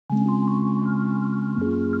Alright,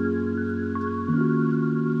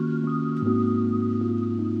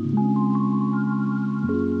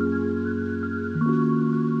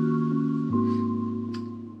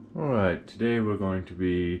 today we're going to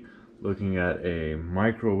be looking at a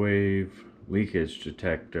microwave leakage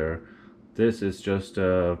detector. This is just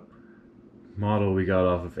a model we got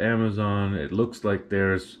off of Amazon. It looks like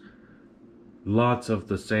there's lots of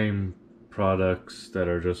the same products that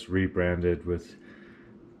are just rebranded with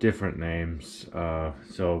different names.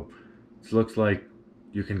 So it looks like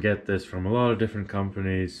you can get this from a lot of different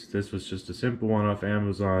companies. This was just a simple one off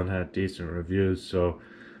Amazon, had decent reviews. So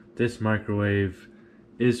this microwave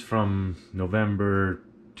is from November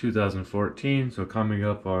 2014, so coming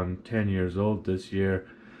up on 10 years old this year.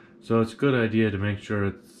 So it's a good idea to make sure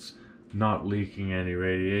it's not leaking any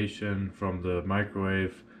radiation from the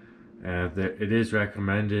microwave. It is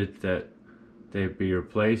recommended that they be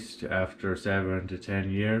replaced after 7 to 10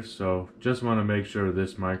 years. So just want to make sure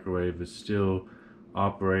this microwave is still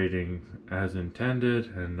operating as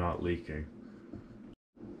intended and not leaking.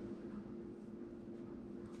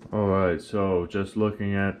 Alright, so just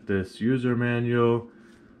looking at this user manual,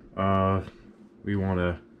 we want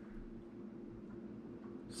to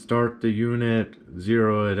start the unit,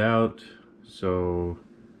 zero it out, so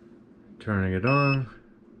turning it on,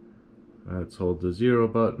 let's hold the 0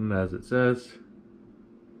 button as it says.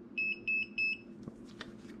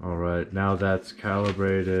 Alright, now that's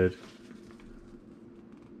calibrated.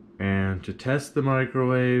 And to test the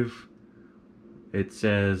microwave, it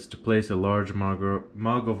says to place a large mug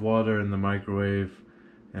of water in the microwave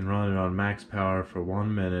and run it on max power for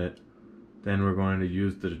 1 minute. Then we're going to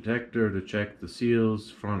use the detector to check the seals,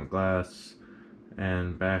 front glass,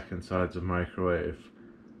 and back and sides of microwave.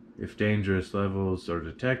 If dangerous levels are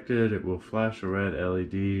detected, it will flash a red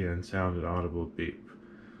LED and sound an audible beep.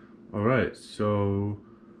 Alright, so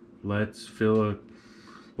let's fill a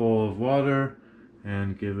bowl of water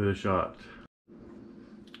and give it a shot.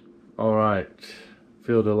 Alright,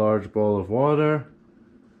 filled a large bowl of water.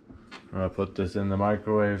 I'll put this in the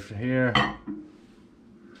microwave here.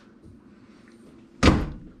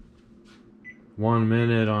 1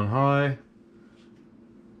 minute on high.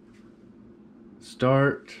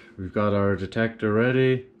 Start. We've got our detector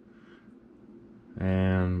ready.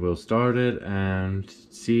 And we'll start it and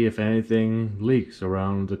see if anything leaks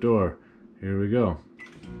around the door. Here we go.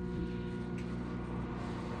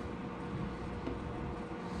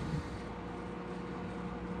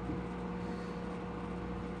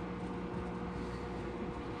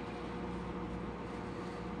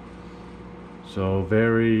 So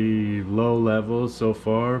very low levels so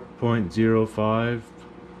far, 0.05,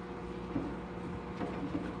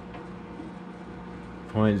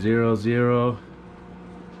 0.00,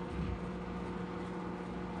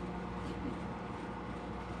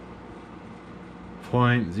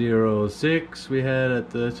 0.06 we had at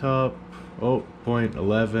the top,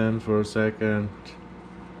 0.11 for a second.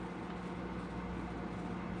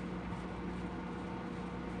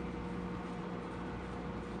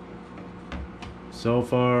 So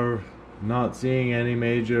far, not seeing any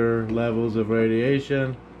major levels of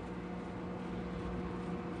radiation.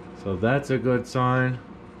 So that's a good sign.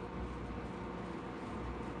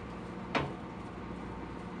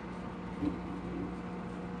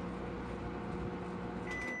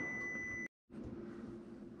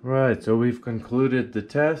 Right, so we've concluded the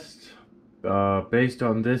test. Based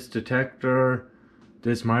on this detector,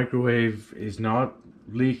 this microwave is not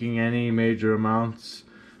leaking any major amounts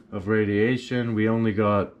of radiation. We only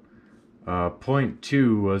got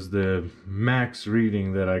 0.2 was the max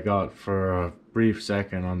reading that I got for a brief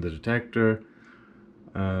second on the detector.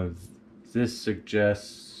 This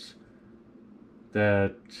suggests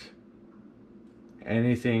that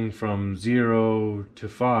anything from 0 to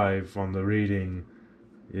 5 on the reading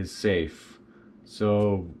is safe.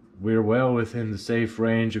 So we're well within the safe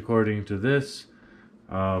range according to this.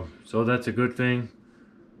 So that's a good thing.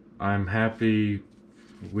 I'm happy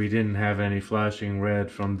we didn't have any flashing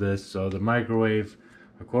red from this, so the microwave,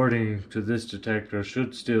 according to this detector,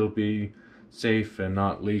 should still be safe and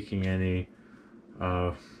not leaking any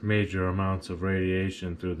major amounts of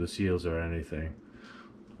radiation through the seals or anything.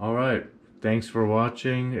 Alright, thanks for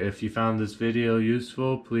watching. If you found this video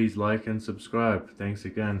useful, please like and subscribe. Thanks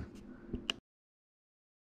again.